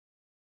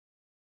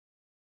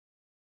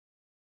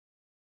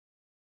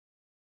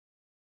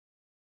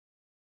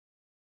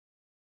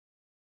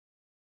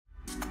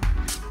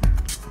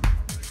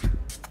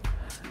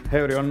Hey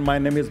everyone, my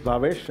name is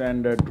Bhavesh,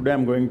 and today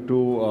I'm going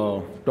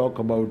to talk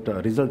about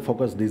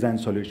result-focused design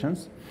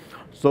solutions.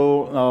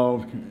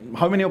 So,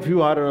 how many of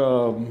you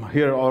are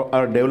here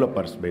are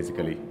developers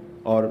basically,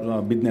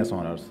 or business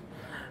owners?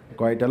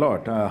 Quite a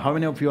lot. How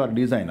many of you are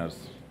designers?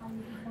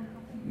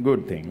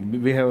 Good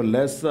thing. We have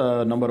less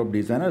number of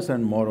designers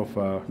and more of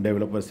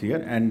developers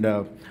here, and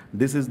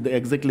this is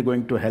exactly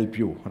going to help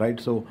you, right?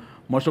 So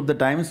most of the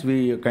times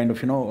we kind of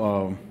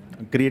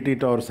create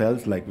it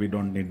ourselves, like we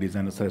don't need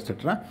designers,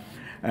 etc.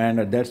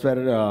 And that's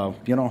where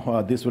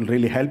this will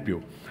really help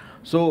you.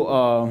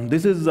 So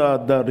this is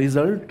the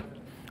result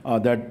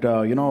that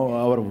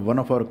our one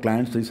of our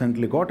clients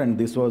recently got, and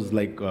this was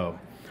like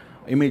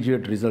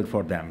immediate result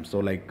for them. So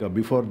like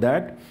before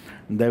that,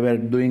 they were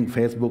doing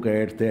Facebook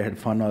ads, they had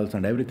funnels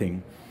and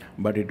everything,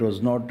 but it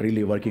was not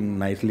really working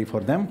nicely for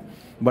them.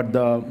 But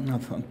the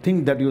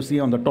thing that you see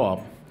on the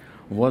top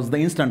was the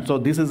instant. So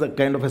this is a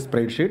kind of a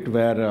spreadsheet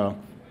where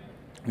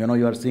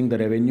you are seeing the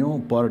revenue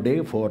per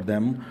day for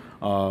them,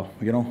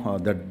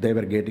 that they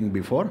were getting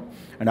before,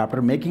 and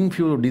after making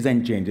few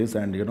design changes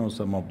and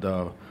some of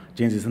the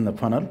changes in the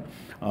funnel,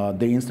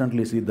 they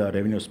instantly see the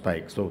revenue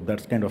spike. So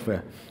that's kind of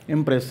a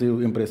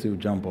impressive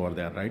jump over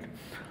there, right?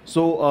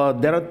 So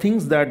there are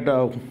things that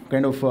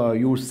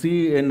you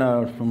see in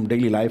from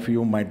daily life.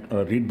 You might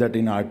read that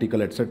in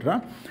article,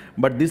 etc.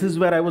 But this is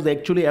where I was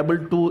actually able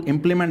to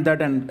implement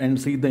that and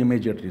see the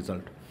immediate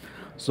result.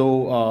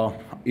 So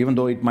even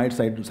though it might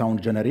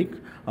sound generic,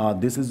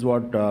 this is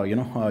what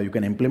you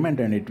can implement,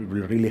 and it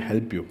will really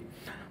help you.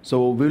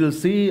 So we will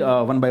see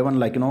one by one,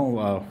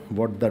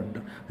 what the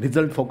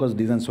result-focused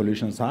design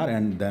solutions are,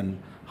 and then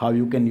how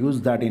you can use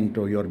that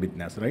into your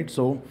business, right?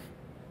 So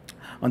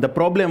the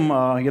problem,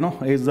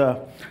 is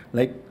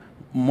like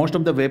most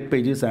of the web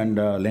pages and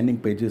landing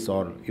pages,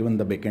 or even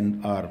the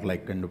backend, are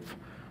like kind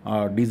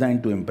of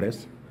designed to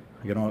impress.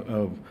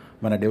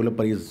 When a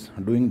developer is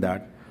doing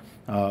that,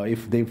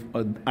 if they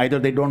either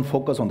they don't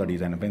focus on the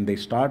design. When they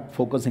start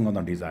focusing on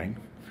the design,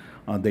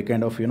 they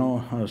kind of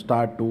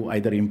start to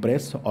either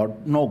impress or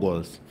no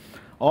goals,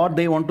 or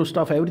they want to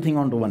stuff everything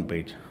onto one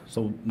page.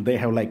 So they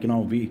have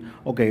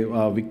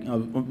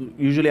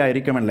usually I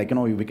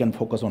recommend we can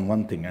focus on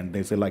one thing, and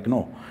they say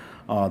no,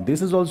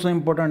 this is also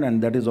important and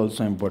that is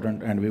also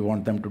important, and we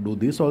want them to do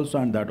this also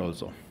and that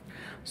also.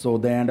 So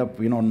they end up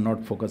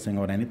not focusing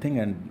on anything,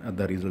 and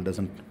the result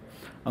doesn't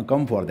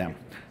come for them,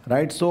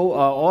 right? So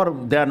or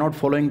they are not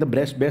following the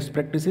best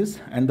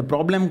practices, and the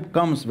problem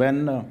comes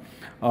when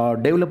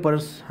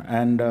developers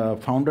and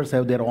founders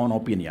have their own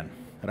opinion,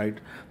 right?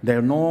 They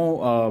have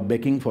no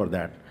backing for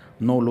that,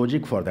 no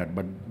logic for that,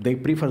 but they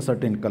prefer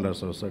certain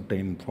colors or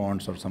certain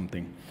fonts or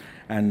something,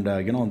 and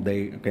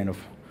they kind of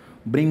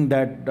bring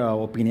that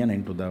opinion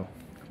into the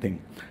thing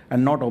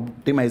and not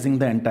optimizing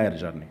the entire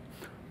journey.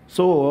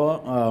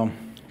 So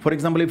for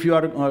example, if you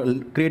are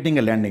creating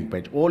a landing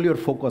page, all your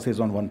focus is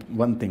on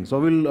one thing. So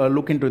we'll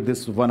look into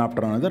this one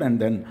after another, and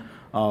then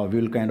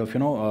we'll kind of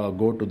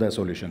go to the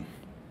solution.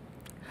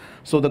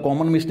 So the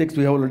common mistakes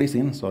we have already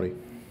seen. Sorry.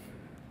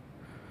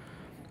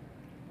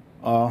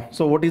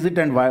 So what is it,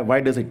 and why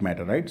does it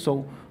matter, right?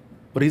 So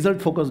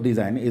result-focused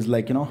design is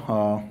like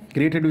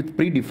created with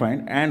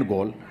predefined end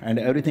goal, and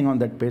everything on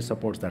that page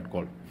supports that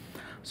goal.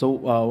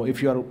 So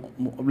if you are,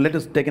 let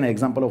us take an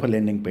example of a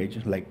landing page.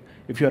 Like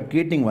if you are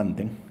creating one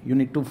thing, you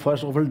need to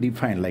first of all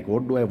define like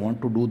what do I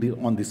want to do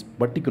on this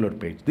particular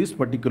page. This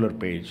particular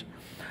page,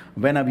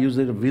 when a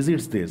user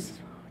visits this,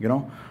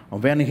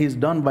 when he's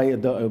done by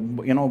the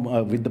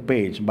with the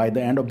page, by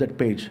the end of that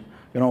page,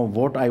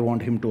 what I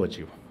want him to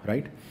achieve,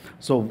 right?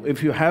 So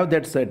if you have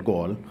that set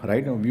goal,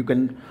 right, you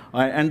can,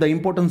 and the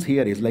importance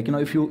here is like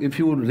if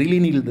you really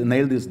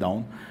nail this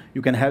down,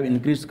 you can have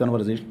increased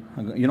conversation.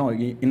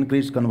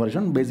 Increased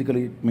conversion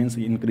basically means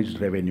increased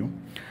revenue.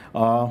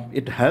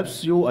 It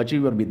helps you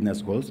achieve your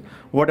business goals.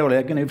 Whatever,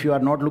 like if you are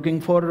not looking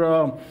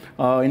for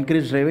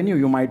increased revenue,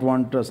 you might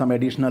want some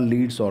additional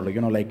leads, or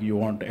like you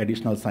want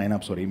additional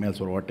signups or emails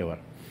or whatever.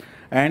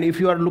 And if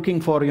you are looking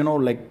for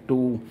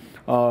to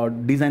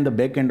design the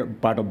back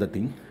end part of the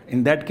thing,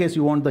 in that case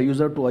you want the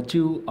user to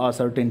achieve a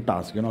certain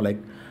task,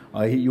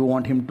 you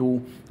want him to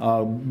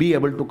be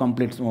able to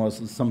complete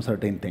some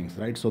certain things,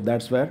 right? So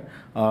that's where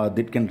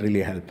that can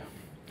really help.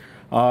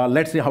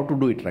 Let's see how to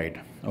do it right.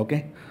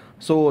 Okay,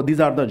 so these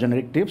are the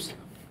generic tips,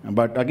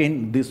 but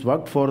again this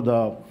worked for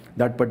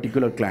that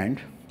particular client.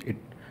 It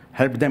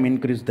helped them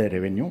increase their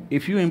revenue.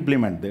 If you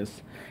implement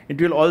this, it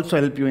will also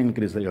help you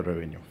increase your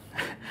revenue.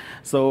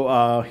 So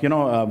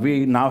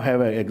we now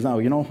have an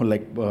example,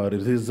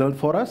 result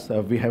for us.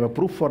 We have a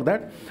proof for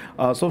that.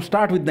 So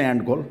start with the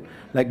end goal.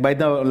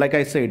 Like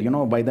I said,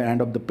 by the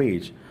end of the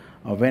page,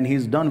 when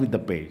he's done with the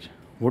page,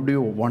 what do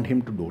you want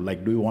him to do?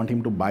 Like, do you want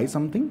him to buy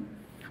something,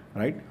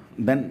 right?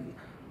 Then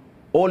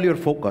all your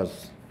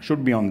focus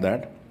should be on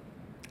that,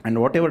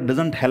 and whatever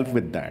doesn't help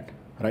with that,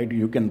 right,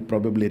 you can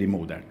probably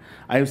remove that.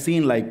 I've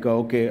seen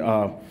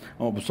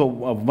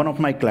one of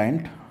my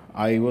client,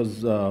 I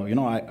was,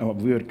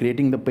 we were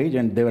creating the page,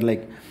 and they were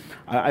like,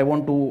 I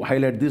want to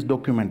highlight this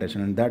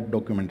documentation and that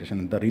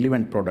documentation, the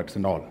relevant products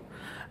and all.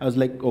 I was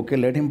like, okay,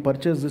 let him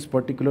purchase this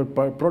particular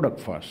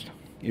product first.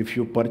 If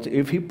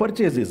he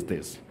purchases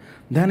this,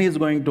 then he's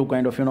going to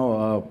kind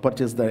of,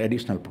 purchase the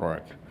additional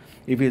product.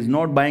 If he's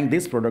not buying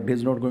this product,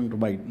 he's not going to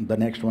buy the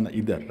next one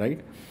either,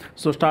 right?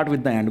 So start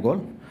with the end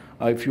goal.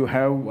 If you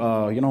have,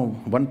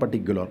 one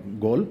particular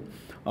goal,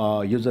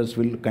 users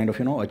will kind of,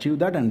 achieve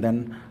that, and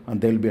then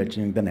they'll be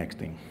achieving the next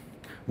thing.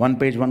 One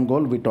page, one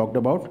goal, we talked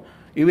about.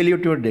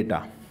 Evaluate your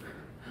data.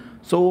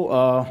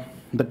 So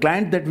the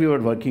client that we were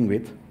working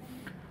with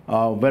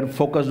were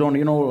focused on,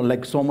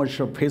 like so much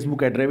of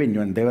Facebook ad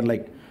revenue, and they were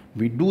like,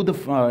 we do the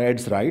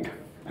ads right,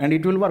 and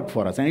it will work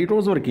for us, and it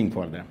was working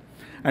for them.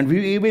 And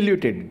we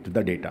evaluated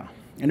the data,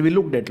 and we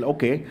looked at,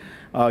 okay,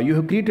 you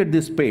have created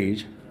this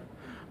page,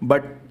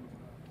 but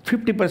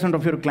 50%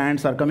 of your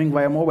clients are coming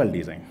via mobile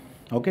design,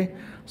 okay?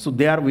 So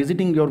they are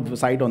visiting your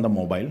site on the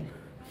mobile,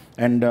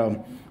 and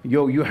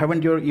you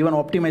haven't even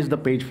optimized the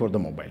page for the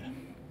mobile,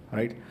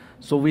 right?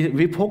 So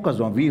we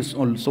focused on, we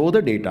saw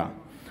the data,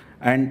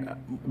 and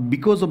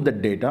because of the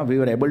data, we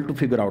were able to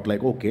figure out,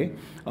 like, okay,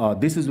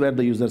 this is where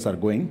the users are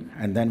going,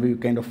 and then we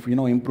kind of,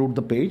 improved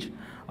the page,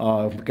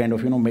 kind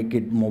of, make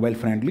it mobile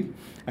friendly,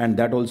 and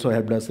that also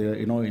helped us,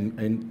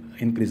 in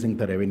increasing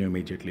the revenue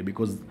immediately,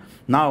 because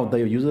now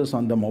the users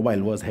on the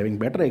mobile was having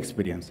better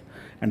experience,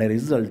 and as a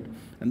result,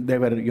 they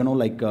were,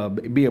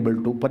 be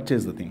able to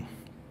purchase the thing.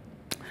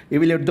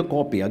 Evaluate the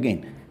copy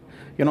again.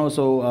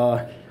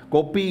 So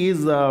copy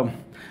is,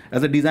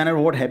 as a designer,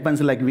 what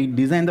happens, like we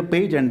design the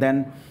page, and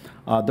then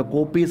the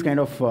copy is kind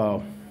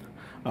of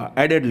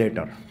added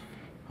later.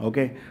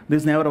 Okay,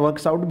 this never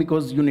works out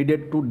because you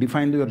needed to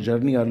define your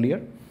journey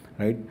earlier,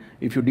 right?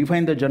 If you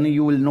define the journey,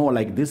 you will know,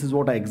 like, this is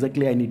what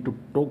exactly I need to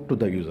talk to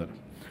the user.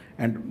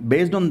 And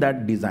based on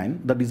that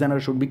design, the designer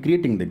should be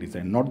creating the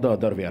design, not the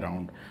other way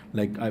around.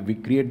 Like we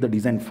create the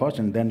design first,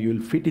 and then you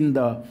will fit in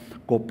the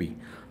copy.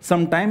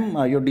 Sometime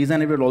your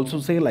designer will also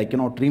say, like,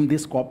 trim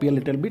this copy a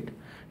little bit.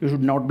 You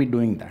should not be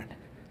doing that,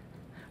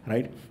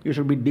 right? You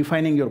should be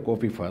defining your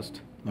copy first,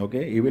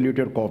 okay? Evaluate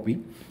your copy.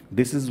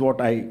 This is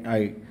what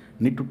I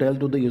need to tell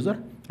to the user,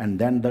 and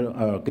then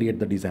create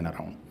the design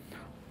around.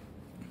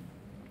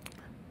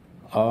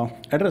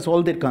 Address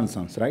all their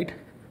concerns, right?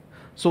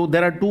 So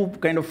there are two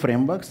kind of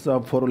frameworks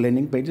for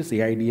landing pages,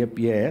 AIDA,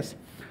 PAS.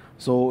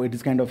 So it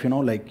is kind of,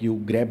 like you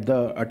grab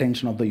the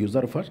attention of the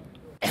user first.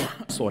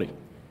 Sorry.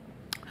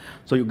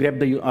 So you grab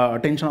the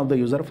attention of the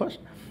user first,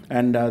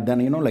 and then,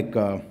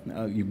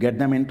 you get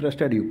them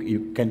interested,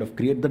 you kind of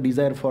create the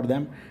desire for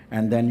them,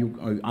 and then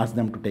you ask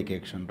them to take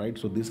action, right?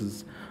 So this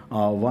is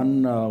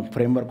one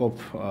framework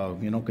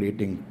of,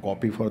 creating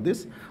copy for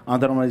this.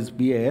 Another one is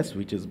PAS,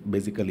 which is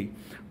basically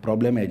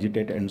problem,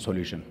 agitate, and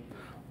solution.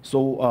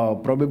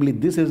 So probably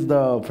this is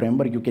the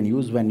framework you can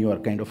use when you are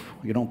kind of,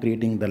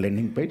 creating the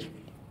landing page.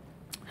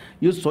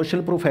 Use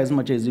social proof as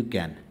much as you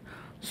can.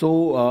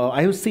 So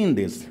I have seen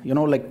this,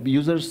 like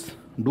users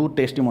do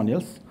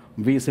testimonials.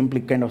 We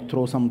simply kind of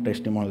throw some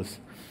testimonials,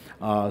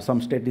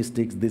 some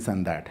statistics, this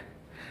and that.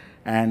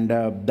 And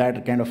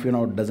that kind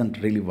of,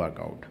 doesn't really work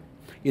out.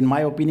 In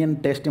my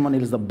opinion,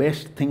 testimonial is the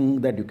best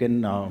thing that you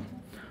can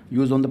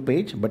use on the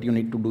page, but you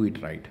need to do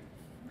it right.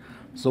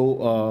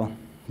 So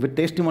with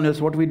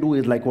testimonials, what we do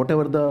is, like,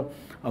 whatever the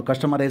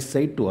customer has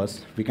said to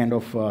us, we kind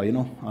of,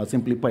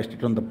 simply paste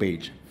it on the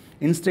page.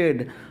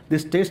 Instead,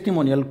 this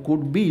testimonial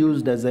could be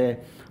used as a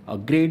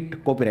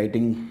great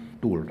copywriting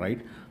tool, right?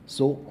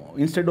 So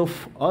instead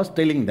of us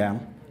telling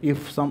them,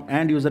 if some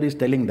end user is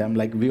telling them,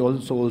 like we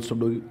also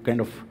do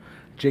kind of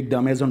check the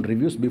Amazon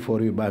reviews before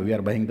we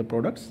are buying the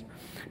products.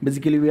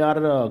 Basically, we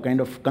are kind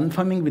of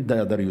confirming with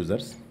the other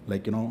users,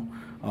 like,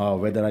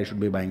 whether I should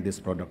be buying this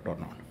product or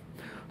not.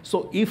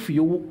 So if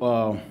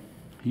you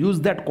use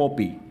that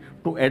copy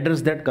to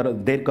address that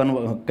their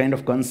kind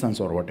of concerns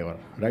or whatever,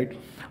 right?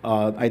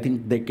 I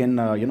think they can,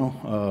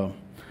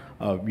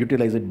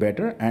 utilize it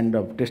better, and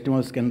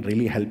testimonials can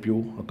really help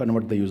you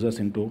convert the users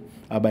into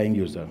a buying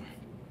user.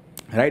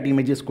 Right?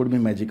 Images could be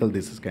magical.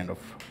 This is kind of,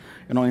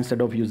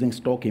 instead of using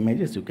stock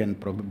images, you can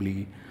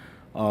probably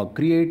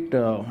create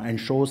and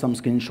show some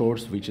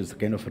screenshots, which is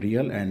kind of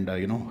real, and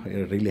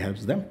it really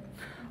helps them.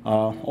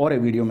 Or a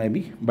video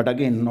maybe, but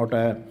again, not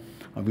a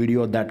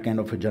video that kind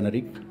of a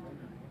generic.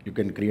 You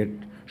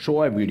can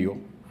show a video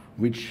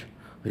which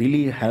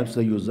really helps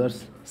the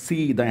users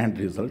see the end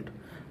result,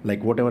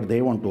 like whatever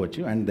they want to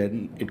achieve, and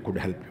then it could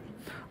help you.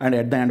 And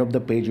at the end of the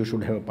page, you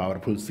should have a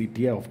powerful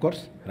CTA, of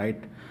course,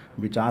 right,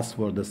 which asks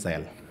for the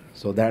sale.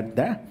 So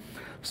that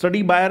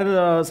study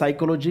buyer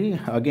psychology,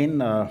 again,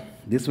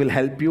 this will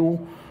help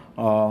you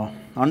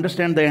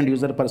understand the end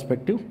user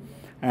perspective,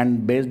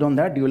 and based on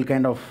that, you will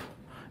kind of,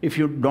 if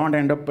you don't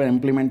end up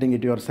implementing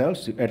it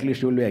yourselves, at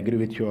least you will agree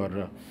with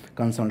your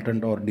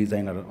consultant or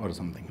designer or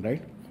something,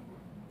 right?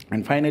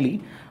 And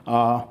finally,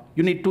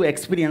 you need to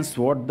experience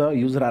what the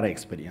user are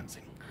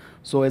experiencing.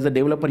 So as a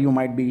developer, you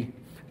might be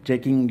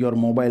checking your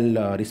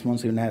mobile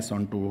responsiveness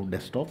onto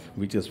desktop,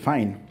 which is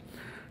fine,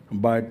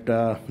 but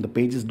the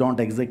pages don't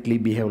exactly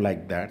behave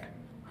like that.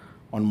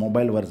 On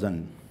mobile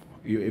version,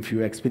 if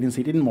you experience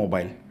it in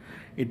mobile,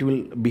 it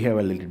will behave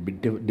a little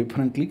bit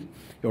differently.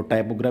 Your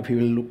typography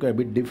will look a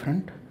bit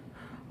different.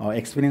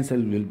 Experience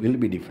will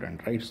be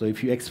different, right? So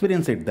if you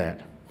experience it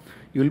that,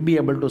 you will be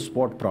able to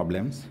spot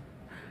problems,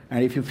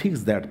 and if you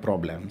fix that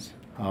problems,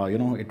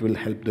 it will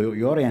help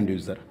your end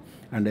user,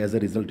 and as a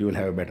result, you will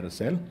have a better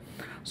sale.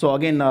 So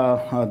again,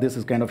 this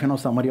is kind of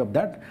summary of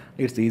that.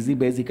 It's easy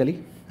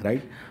basically,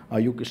 right?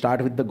 You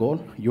start with the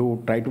goal.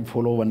 You try to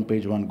follow one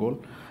page, one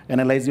goal.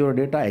 Analyze your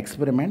data,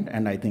 experiment,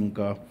 and I think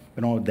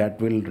that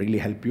will really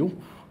help you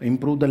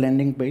improve the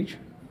landing page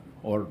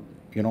or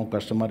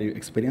customer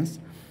experience.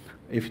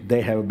 If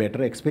they have a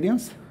better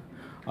experience,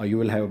 you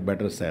will have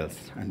better sales,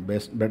 and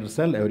better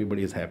sell,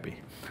 everybody is happy.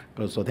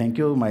 So thank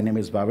you. My name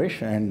is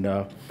Bhavesh,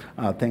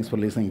 and thanks for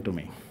listening to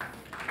me.